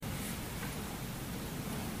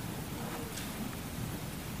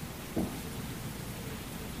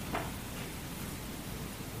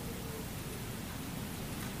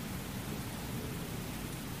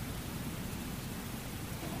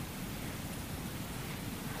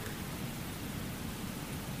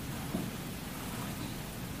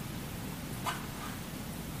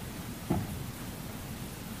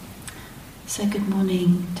So good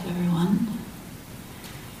morning to everyone.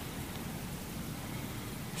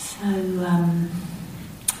 So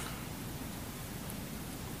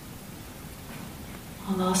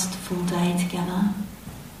our last full day together,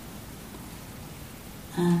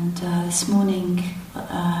 and this morning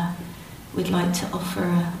we'd like to offer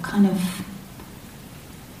a kind of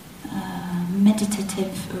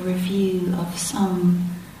meditative review of some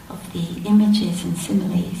of the images and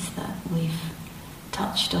similes that we've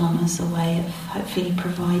touched on as a way of hopefully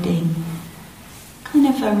providing kind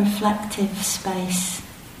of a reflective space,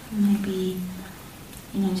 maybe,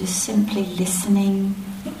 just simply listening,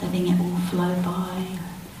 letting it all flow by,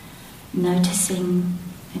 noticing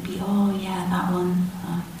maybe, oh yeah, that one,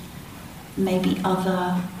 maybe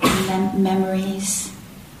other memories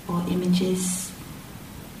or images,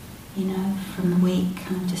 from the week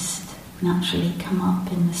kind of just naturally come up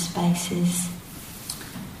in the spaces.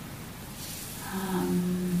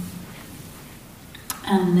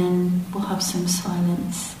 And then we'll have some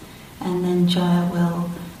silence, and then Jaya will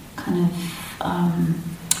kind of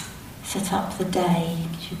set up the day.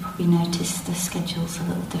 You probably noticed the schedule's a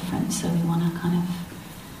little different, so we want to kind of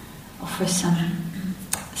offer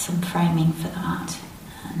some framing for that.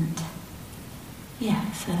 And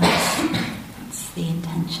so that's the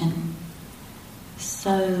intention.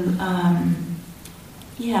 So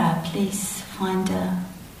please find a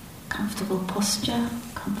comfortable posture,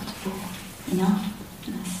 comfortable enough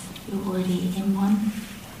as you're already in one,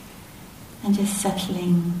 and just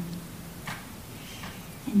settling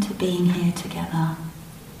into being here together.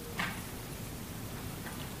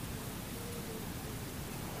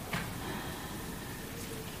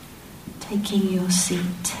 Taking your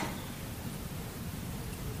seat.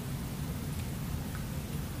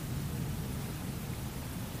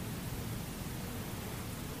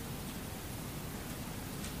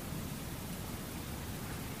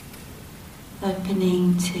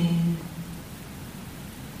 Opening to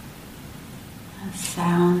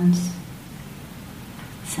sounds,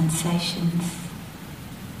 sensations,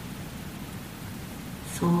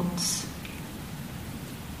 thoughts,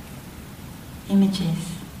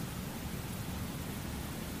 images,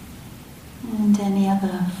 and any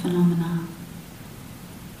other phenomena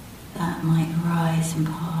that might arise and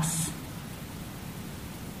pass,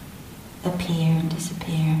 appear and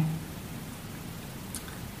disappear.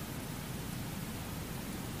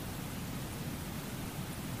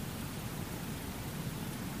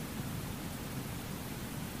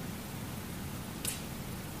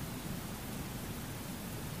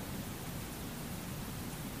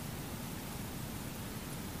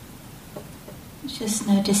 Just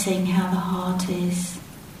noticing how the heart is,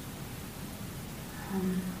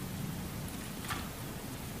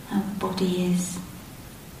 how the body is.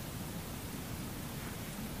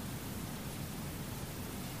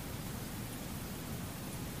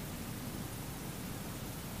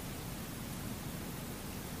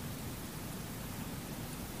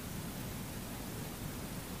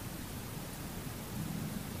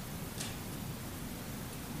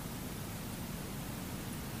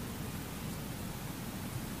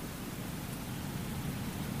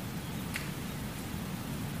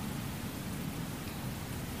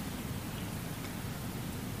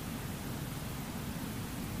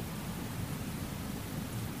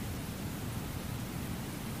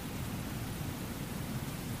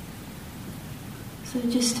 So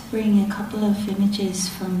just to bring a couple of images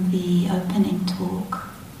from the opening talk.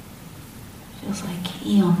 Feels like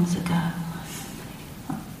eons ago.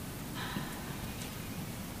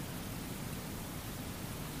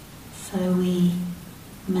 So we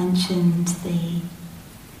mentioned the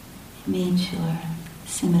image or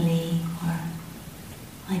simile or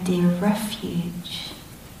idea of refuge,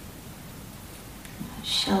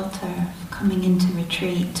 shelter, coming into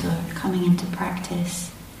retreat or coming into practice.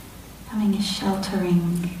 Having a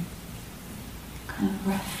sheltering, kind of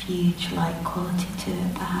refuge-like quality to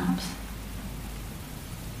it, perhaps.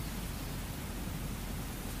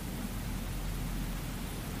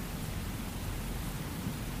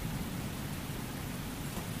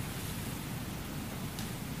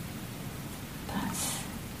 That's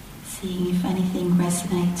seeing if anything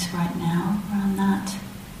resonates right now around that.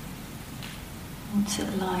 What's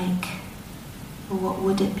it like, or what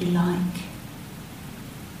would it be like?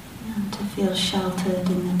 And to feel sheltered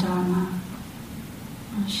in the Dharma,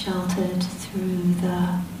 sheltered through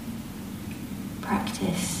the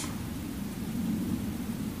practice.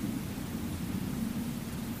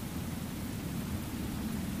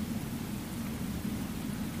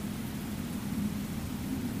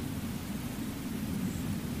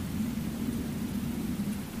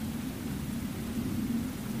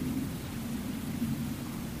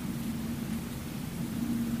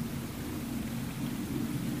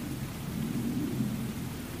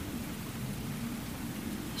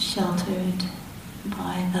 sheltered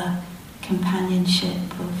by the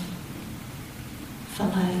companionship of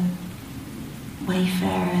fellow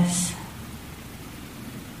wayfarers.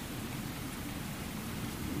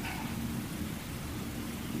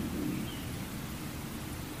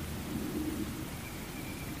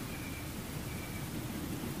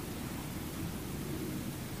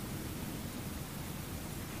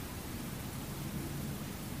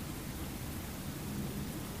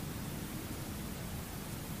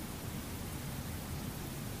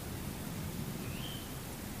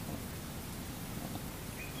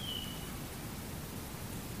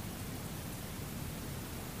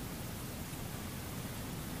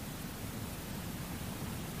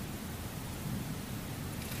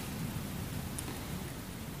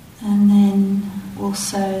 And then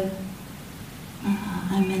also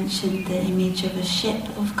I mentioned the image of a ship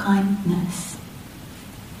of kindness,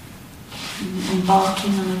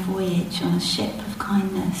 embarking on a voyage on a ship of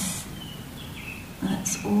kindness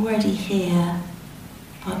that's already here,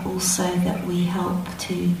 but also that we help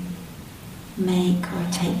to make or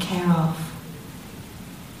take care of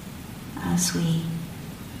as we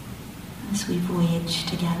voyage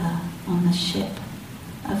together on the ship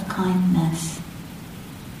of kindness.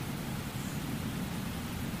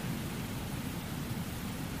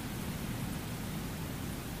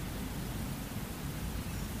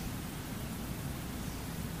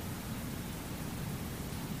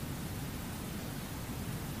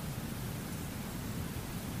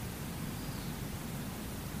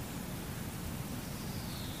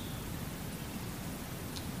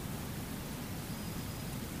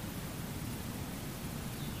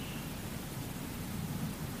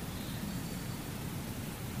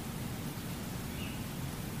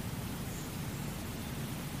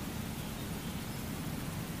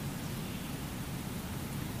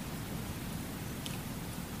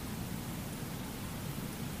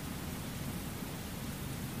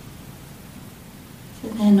 So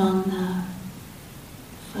then on the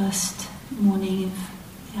first morning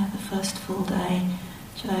of the first full day,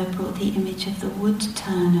 Jaya brought the image of the wood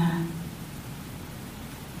turner,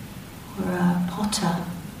 or a potter.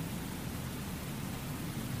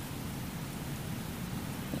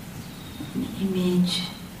 An image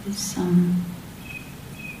with some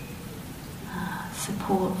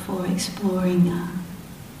support for exploring a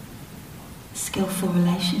skillful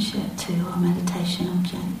relationship to our meditation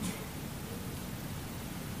object.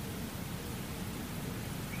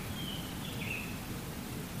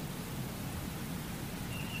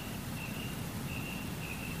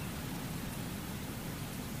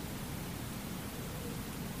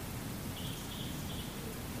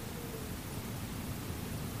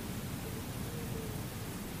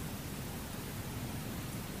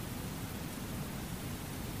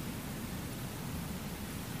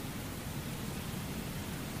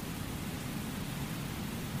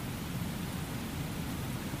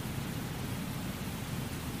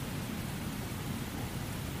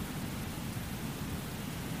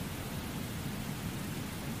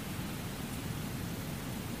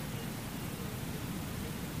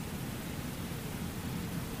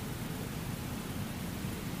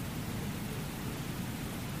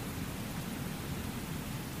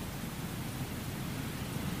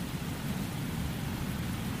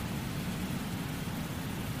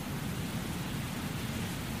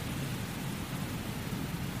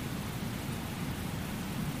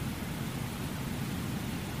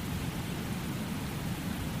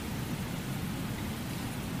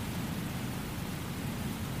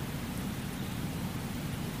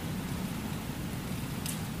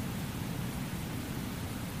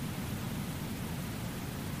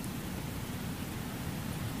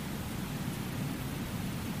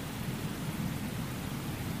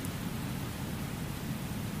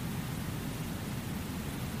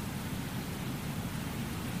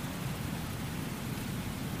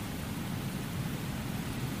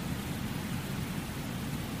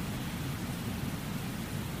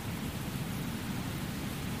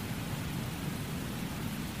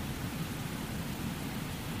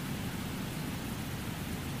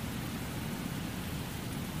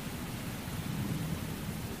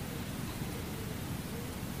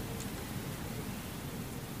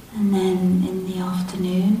 And then in the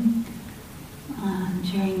afternoon,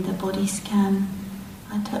 during the body scan,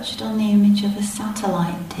 I touched on the image of a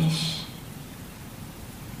satellite dish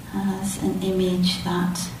as an image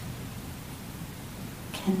that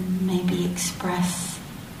can maybe express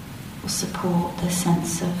or support the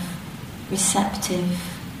sense of receptive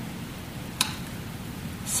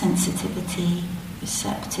sensitivity,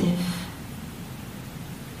 receptive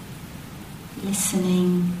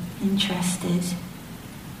listening, interested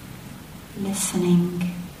listening,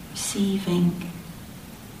 receiving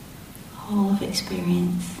whole of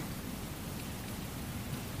experience.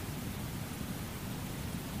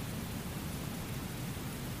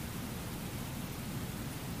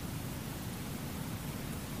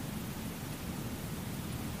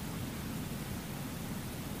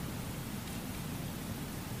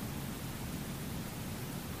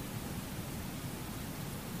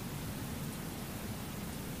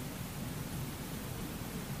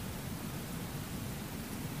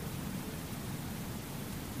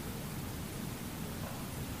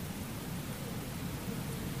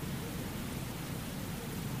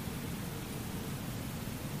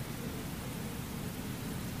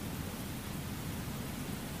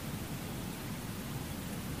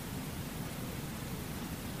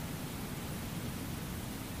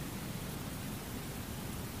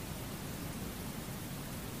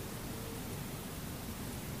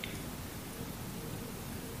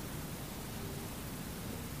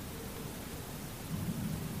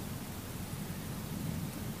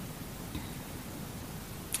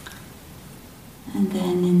 And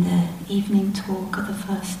then in the evening talk of the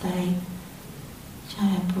first day,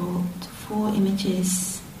 Jaya brought 4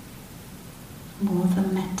 images, more the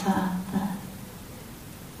metta,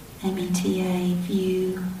 the META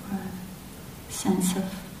view, or sense of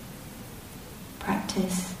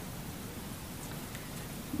practice.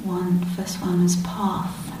 First one was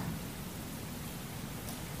path.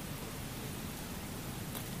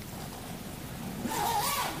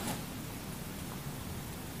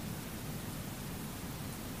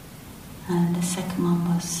 And the second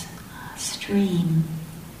one was stream,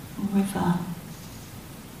 river.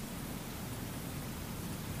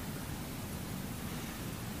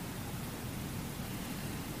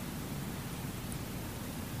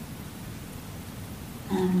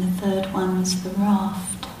 And the third one was the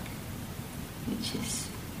raft, which has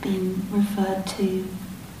been referred to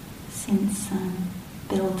since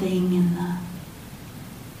building and the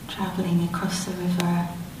travelling across the river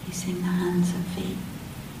using the hands and feet.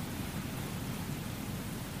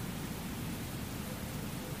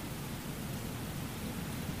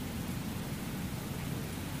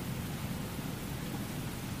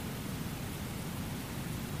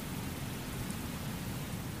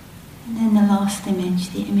 And then the last image,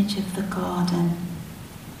 the image of the garden,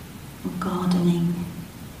 or gardening.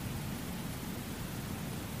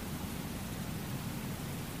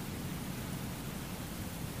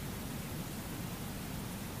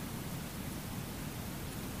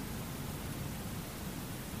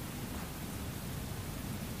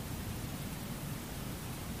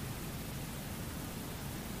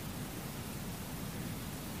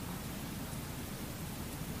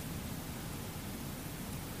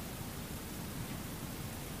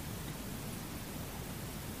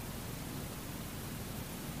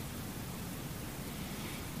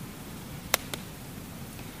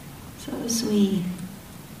 So as we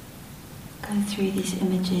go through these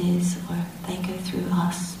images, or they go through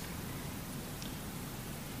us,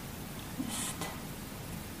 just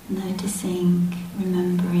noticing,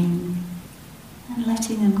 remembering, and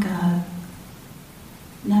letting them go,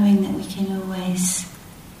 knowing that we can always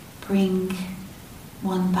bring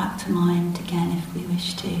one back to mind again if we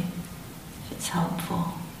wish to, if it's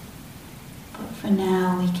helpful. But for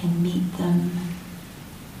now we can meet them,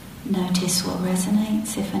 notice what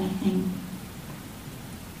resonates, if anything,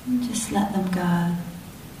 and just let them go.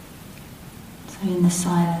 So in the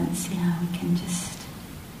silence, we can just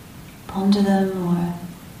ponder them or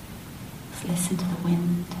just listen to the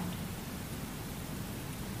wind.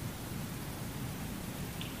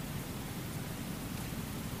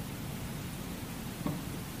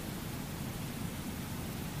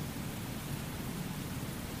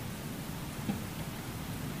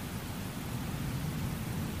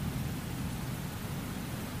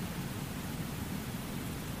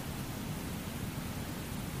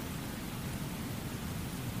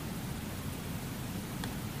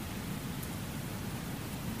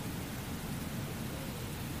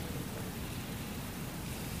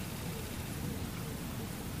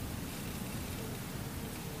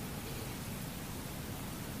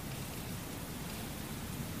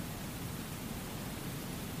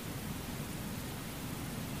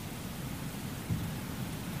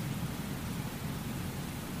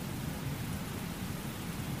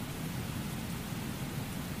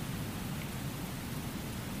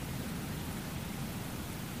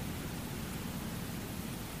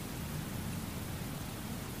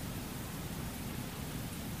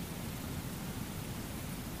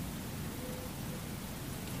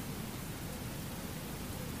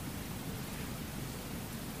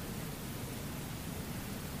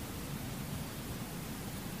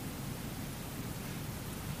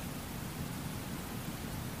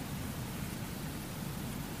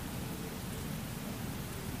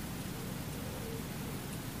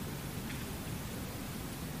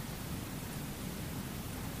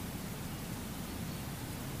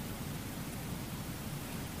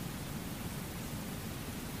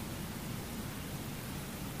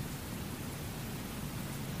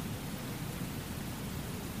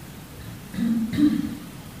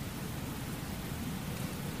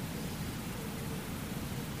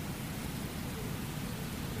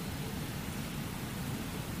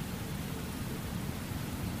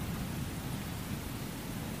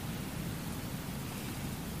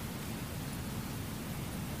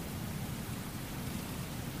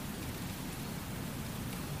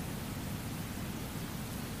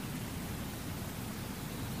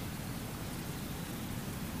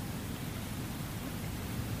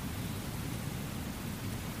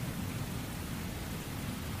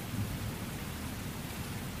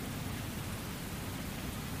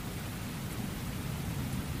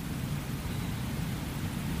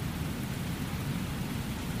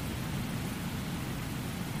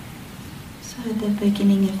 So at the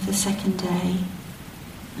beginning of the second day,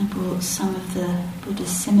 I brought some of the Buddha's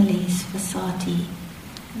similes for sati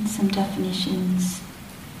and some definitions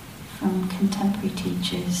from contemporary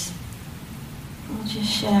teachers. I'll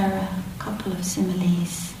just share a couple of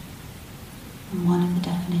similes and one of the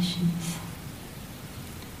definitions.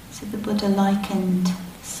 So the Buddha likened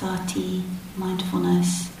sati,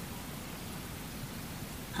 mindfulness,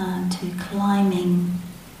 to climbing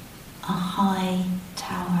a high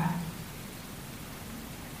tower.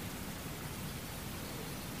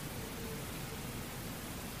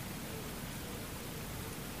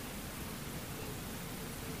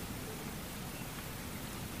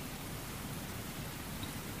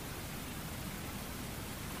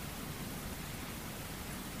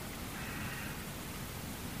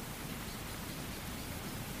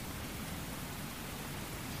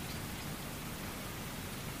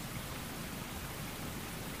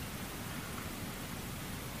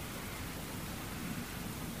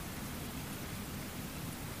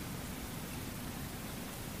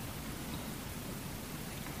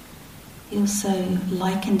 He also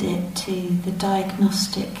likened it to the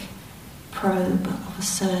diagnostic probe of a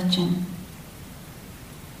surgeon.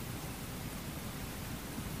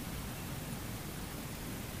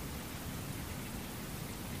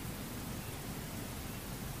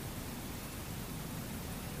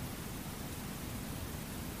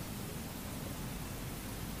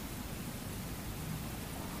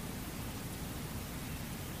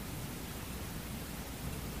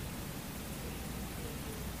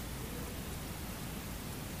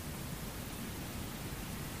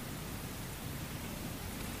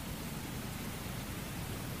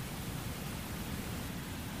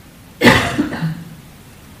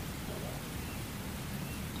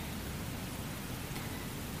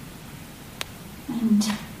 And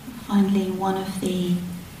finally, one of the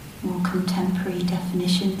more contemporary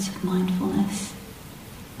definitions of mindfulness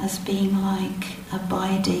as being like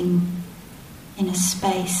abiding in a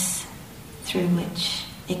space through which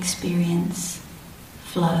experience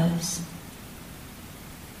flows.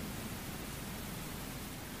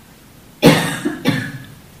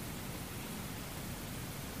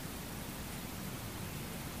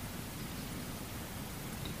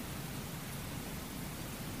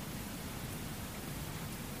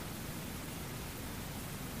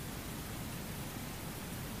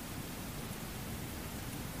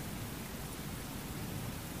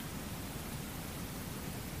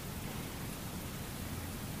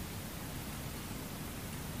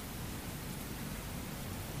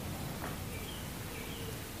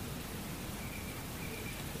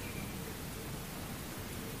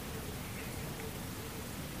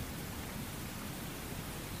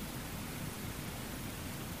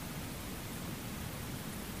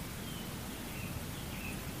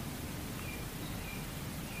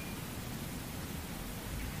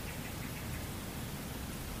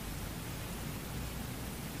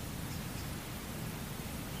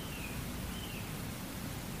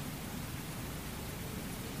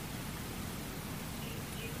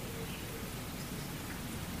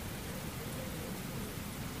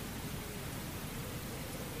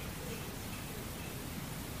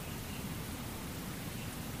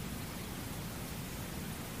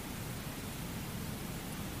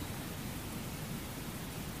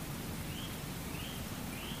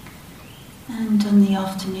 And on the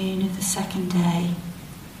afternoon of the second day,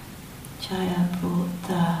 Jaya brought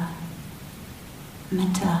the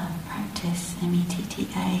metta practice,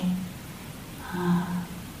 M-E-T-T-A,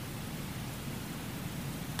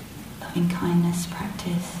 loving kindness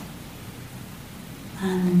practice,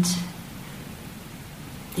 and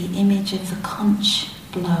the image of the conch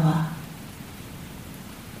blower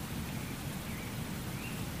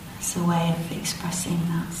as a way of expressing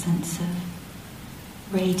that sense of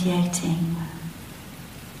radiating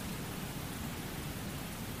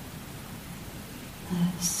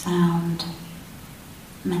the sound,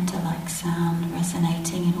 metta-like sound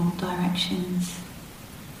resonating in all directions.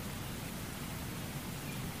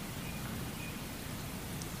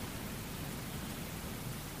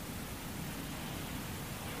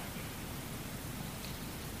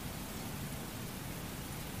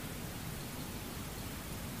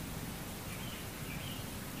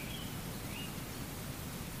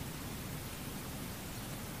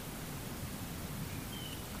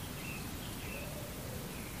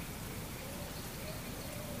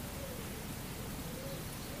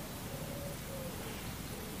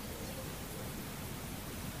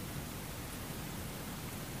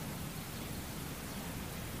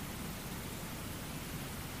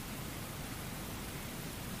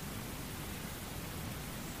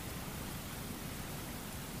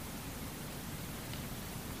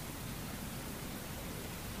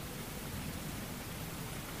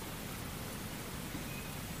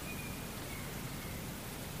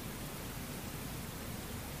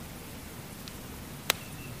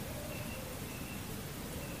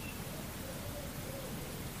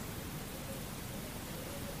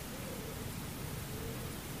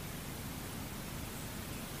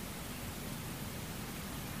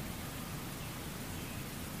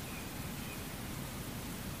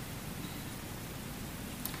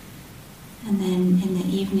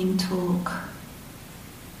 evening talk,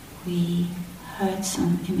 we heard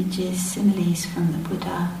some images, similes from the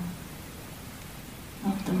Buddha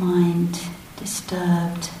of the mind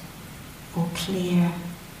disturbed or clear,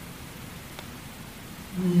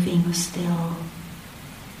 moving or still,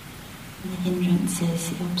 the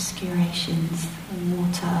hindrances, the obscurations, the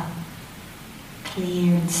water,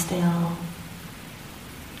 clear and still,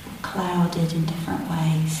 or clouded in different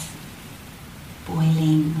ways,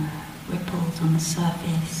 boiling or rippled on the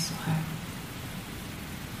surface, or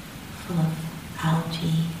full of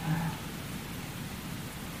algae or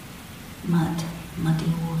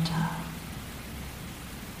muddy water,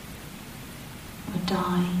 or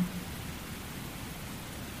dye.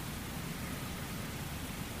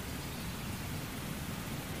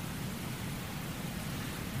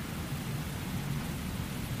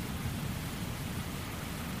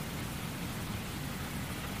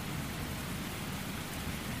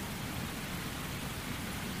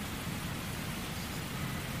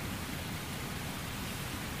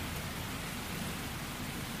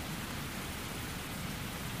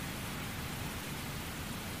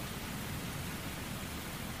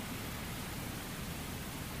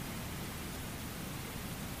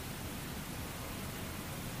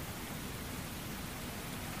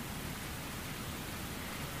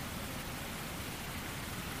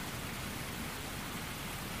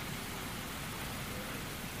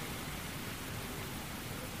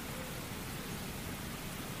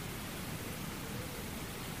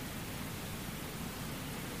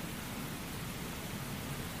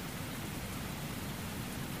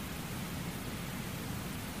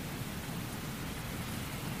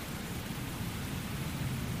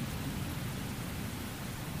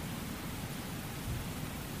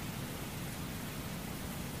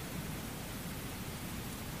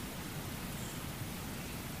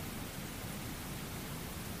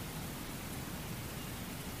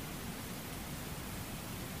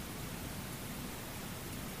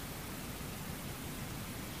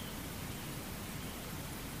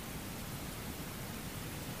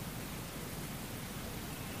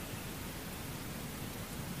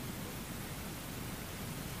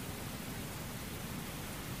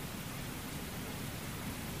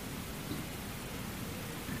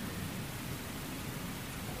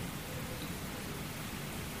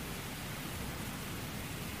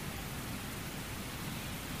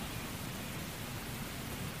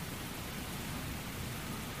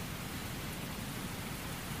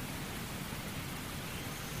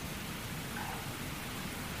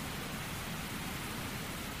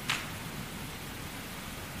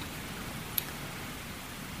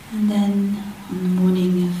 And then on the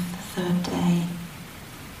morning of the third day,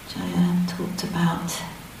 Jaya talked about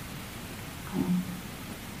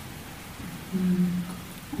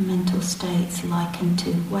mental states likened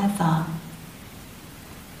to weather.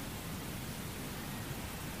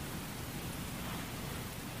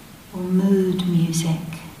 Or mood music.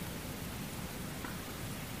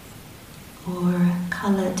 Or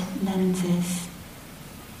coloured lenses.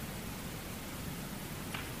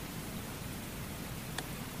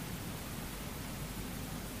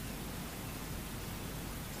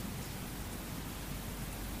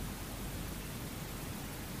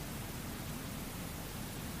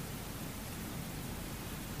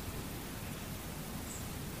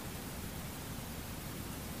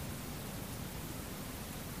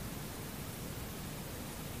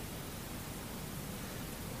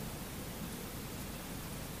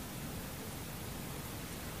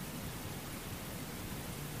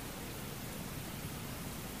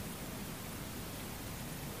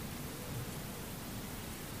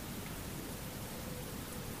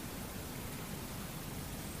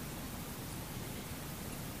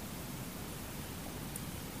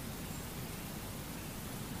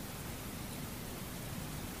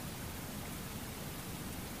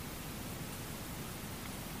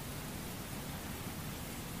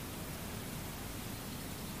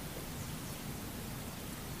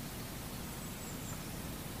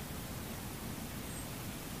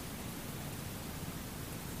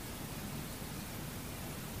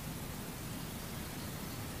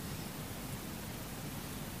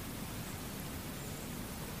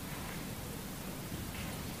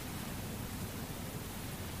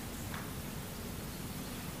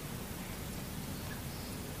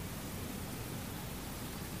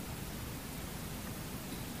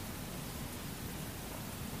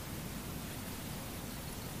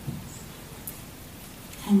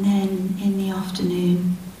 And then in the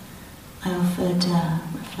afternoon, I offered a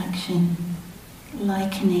reflection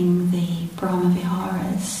likening the Brahma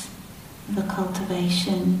Viharas, the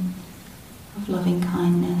cultivation of loving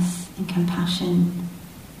kindness and compassion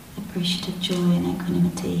appreciative joy and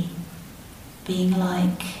equanimity, being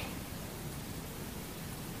like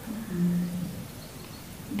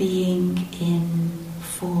being in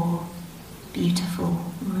 4 beautiful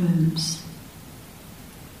rooms.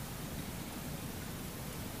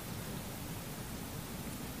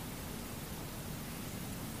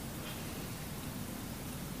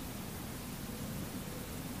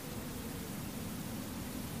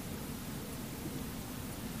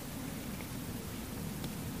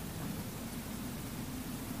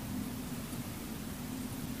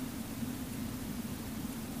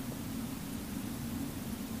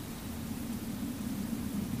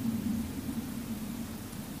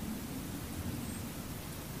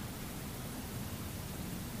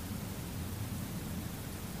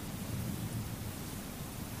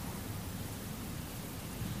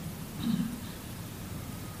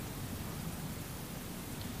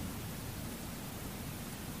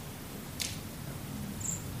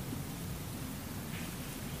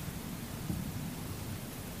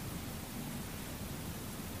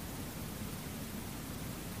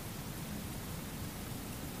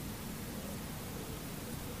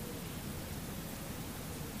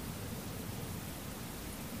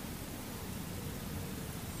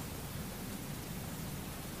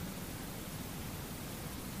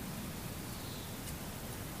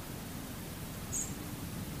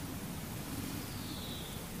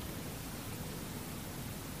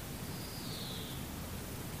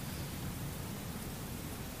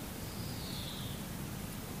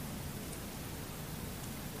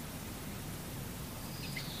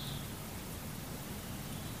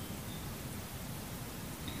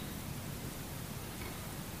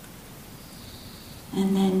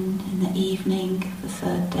 And then in the evening of the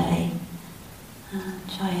 3rd day,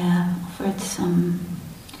 Jaya offered some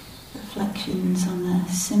reflections on the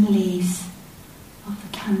similes of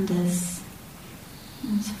the khandhas.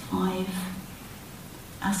 There's 5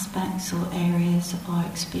 aspects or areas of our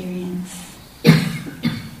experience,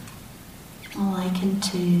 likened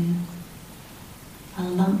to a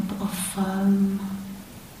lump of foam,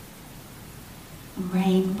 a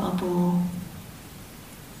rain bubble,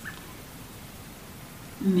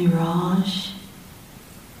 a mirage,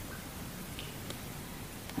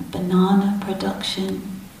 a banana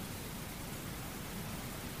production,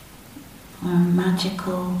 or a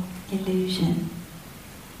magical illusion.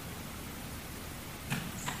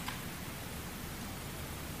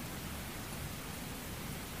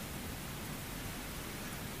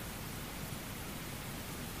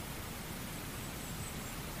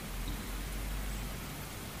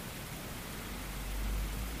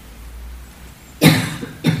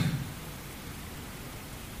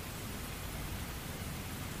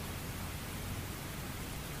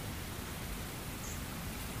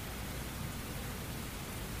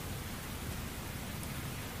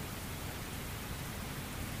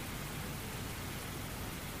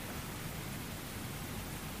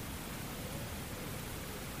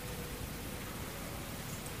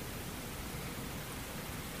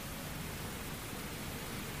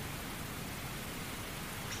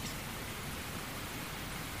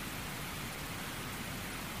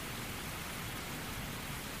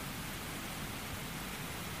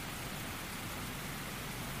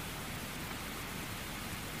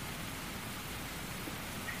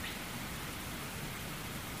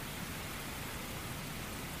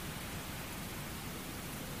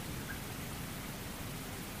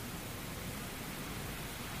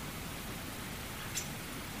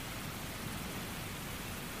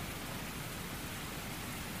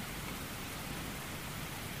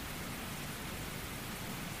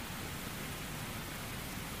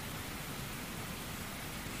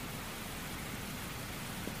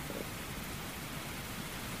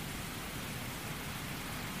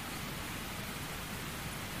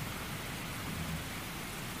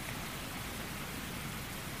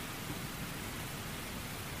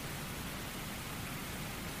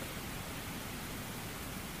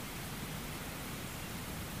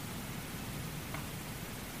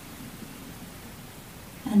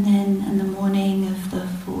 And then in the morning of the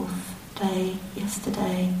 4th day,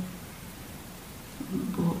 yesterday, we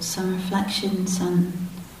brought some reflections on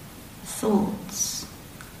thoughts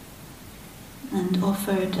and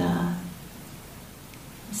offered a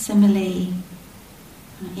simile,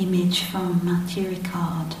 an image from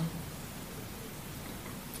Rudgard.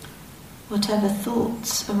 Whatever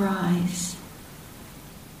thoughts arise,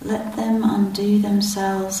 let them undo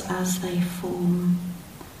themselves as they form,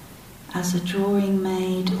 as a drawing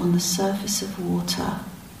made on the surface of water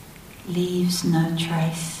leaves no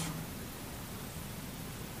trace.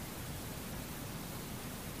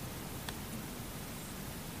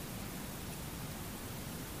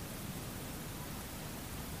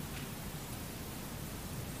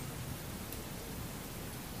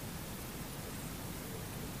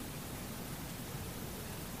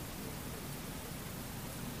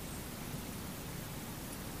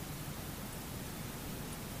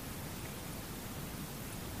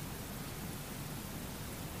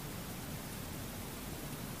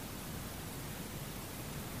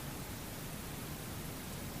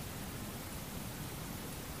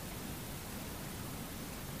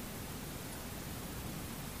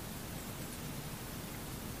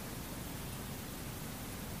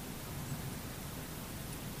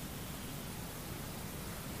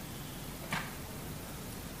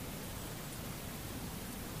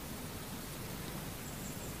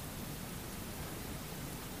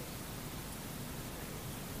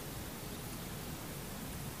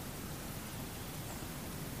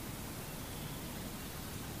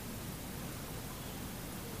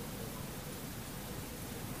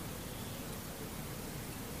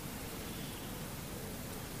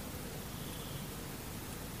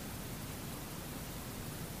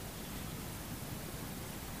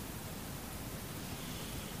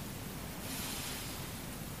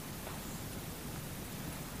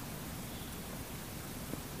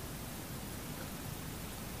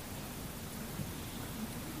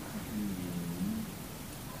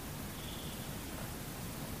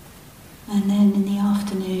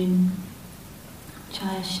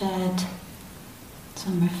 I shared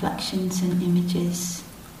some reflections and images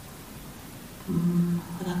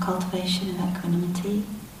with our cultivation of equanimity.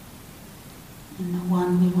 And the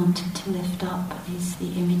one we wanted to lift up is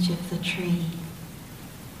the image of the tree.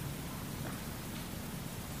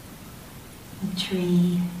 The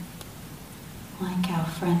tree, like our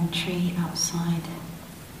friend tree outside,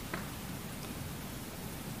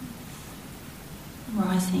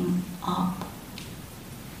 rising up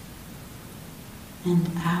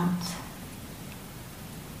and out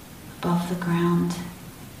above the ground,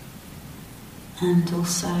 and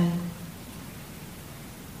also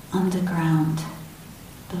underground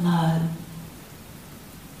below.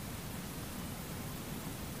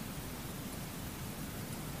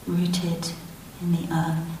 Rooted in the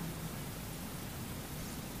earth.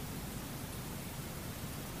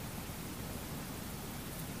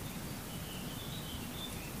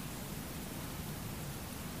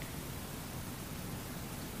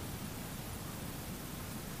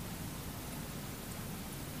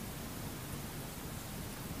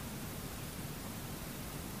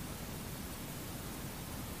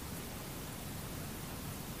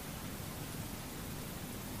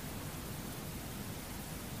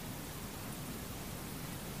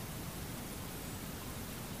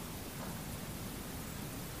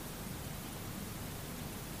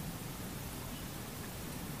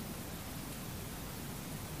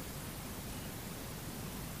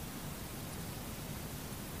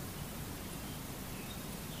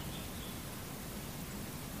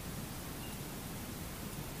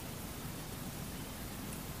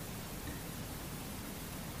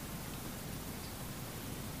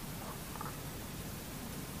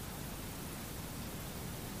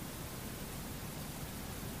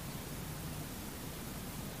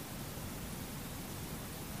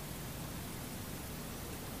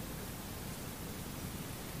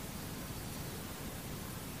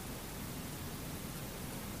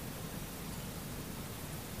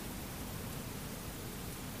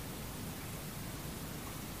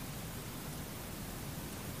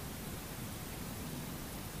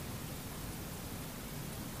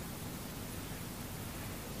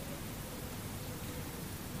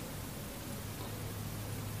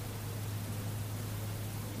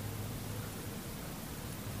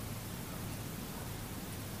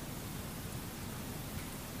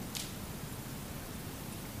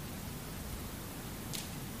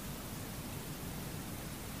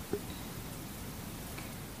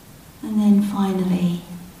 And then finally,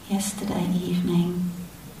 yesterday evening,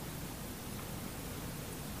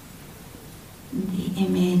 the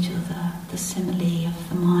image or the simile of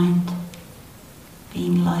the mind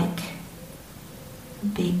being like a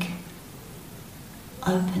big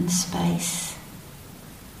open space,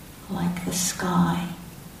 like the sky,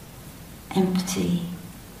 empty,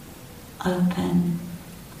 open,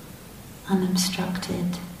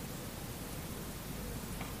 unobstructed.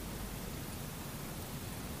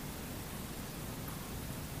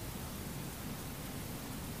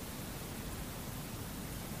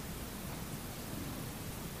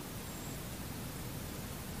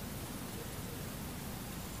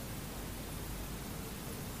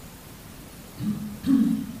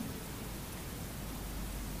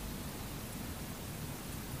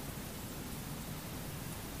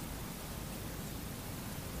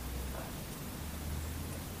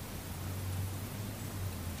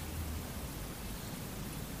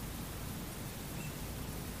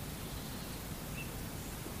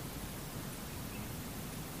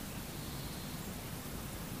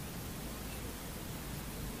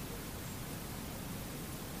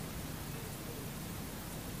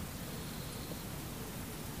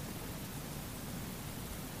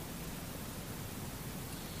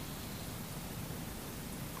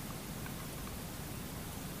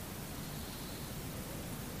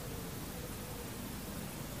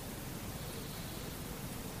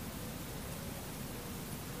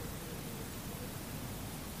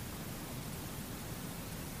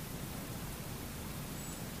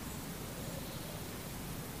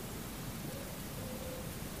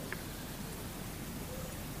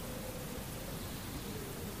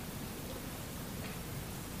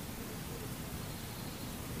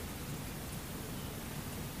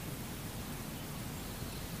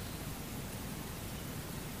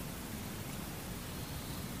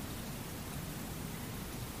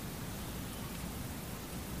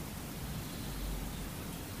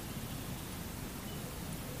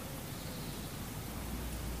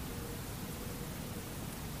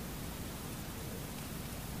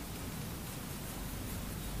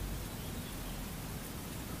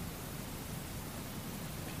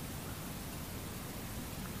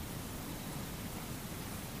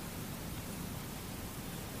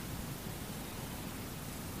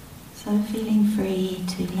 So feeling free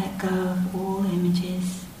to let go of all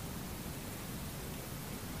images,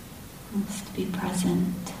 just to be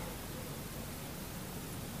present.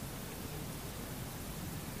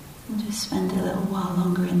 And just spend a little while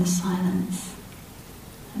longer in the silence,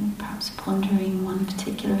 and perhaps pondering one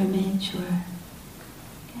particular image, or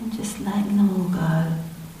again just letting them all go.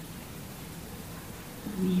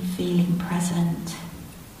 And you feeling present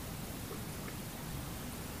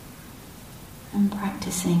and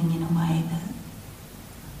practicing in a way that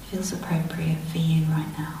feels appropriate for you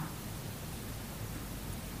right now.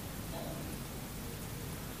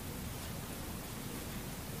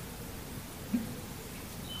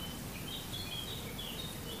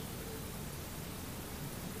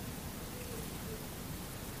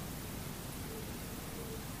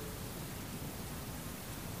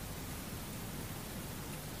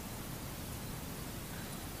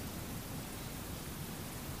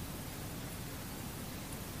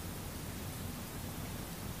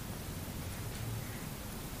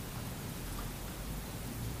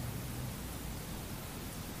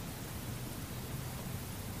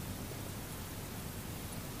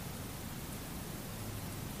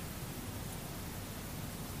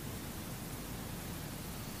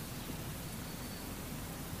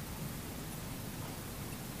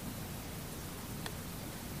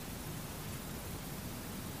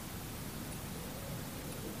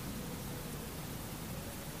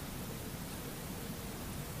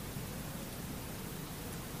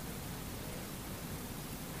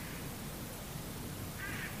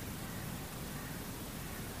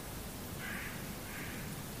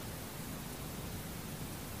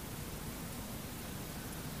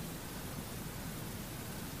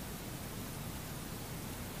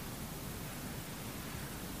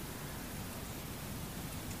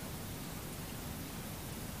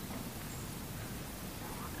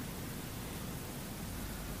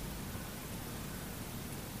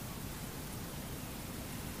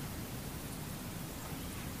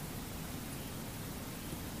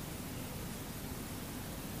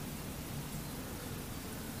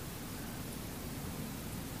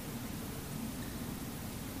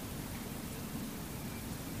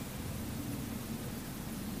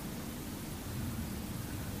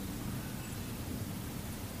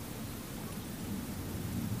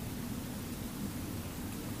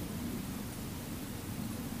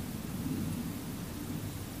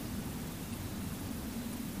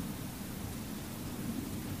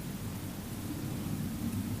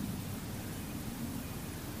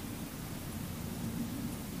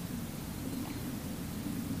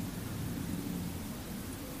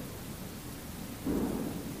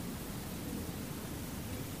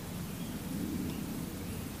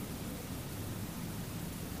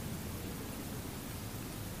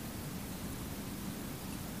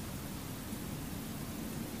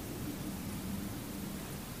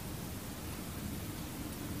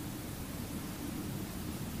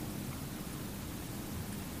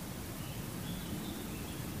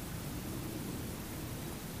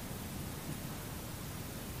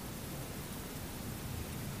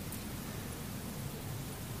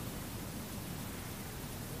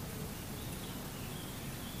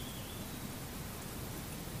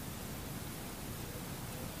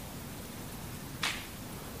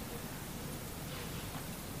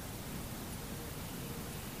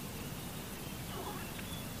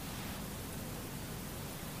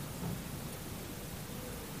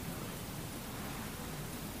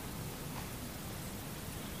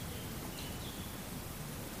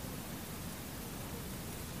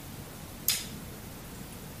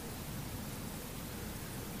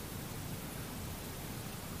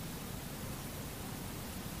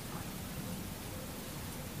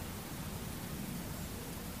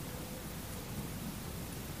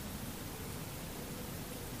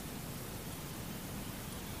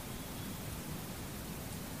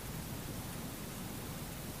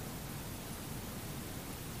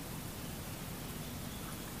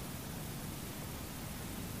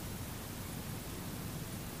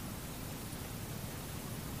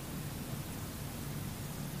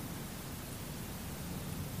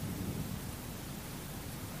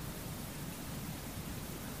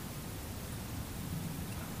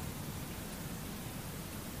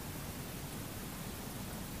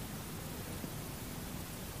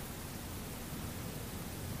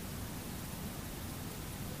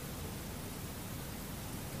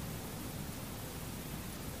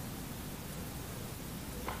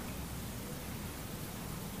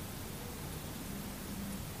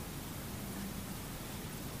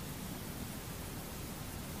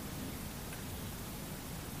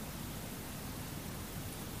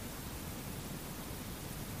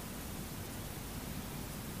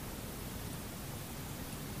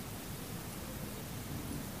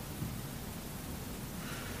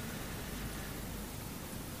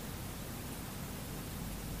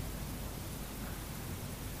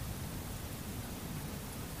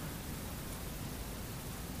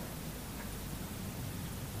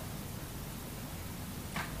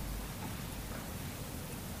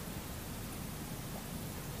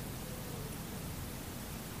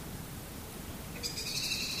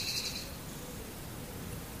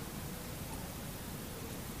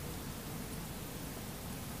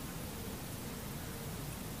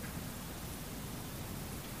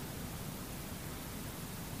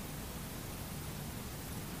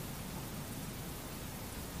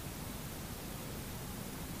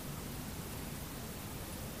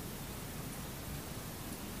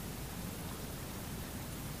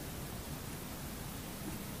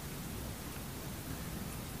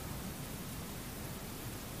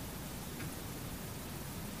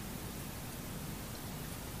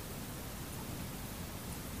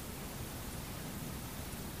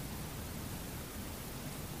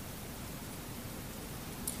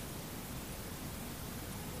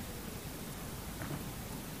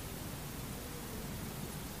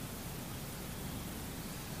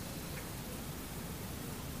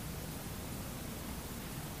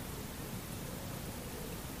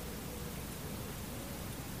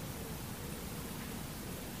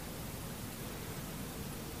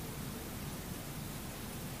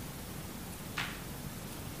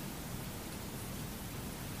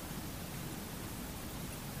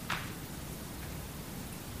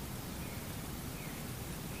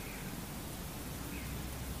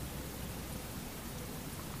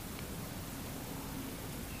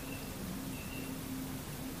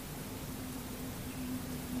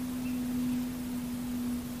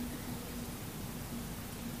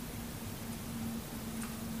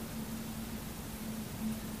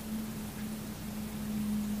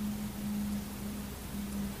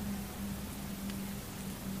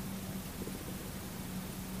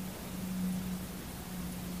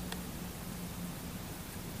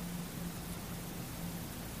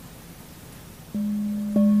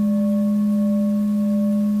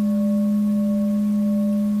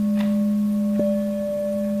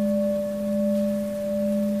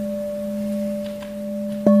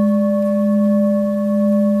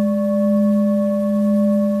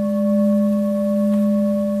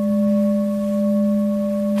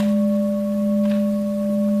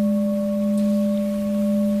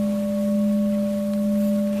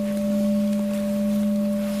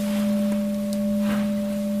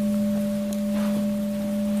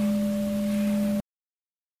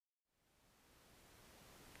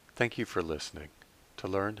 Thank you for listening. To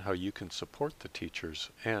learn how you can support the teachers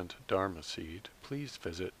and Dharma Seed, please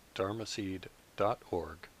visit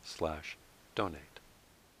dharmaseed.org/donate.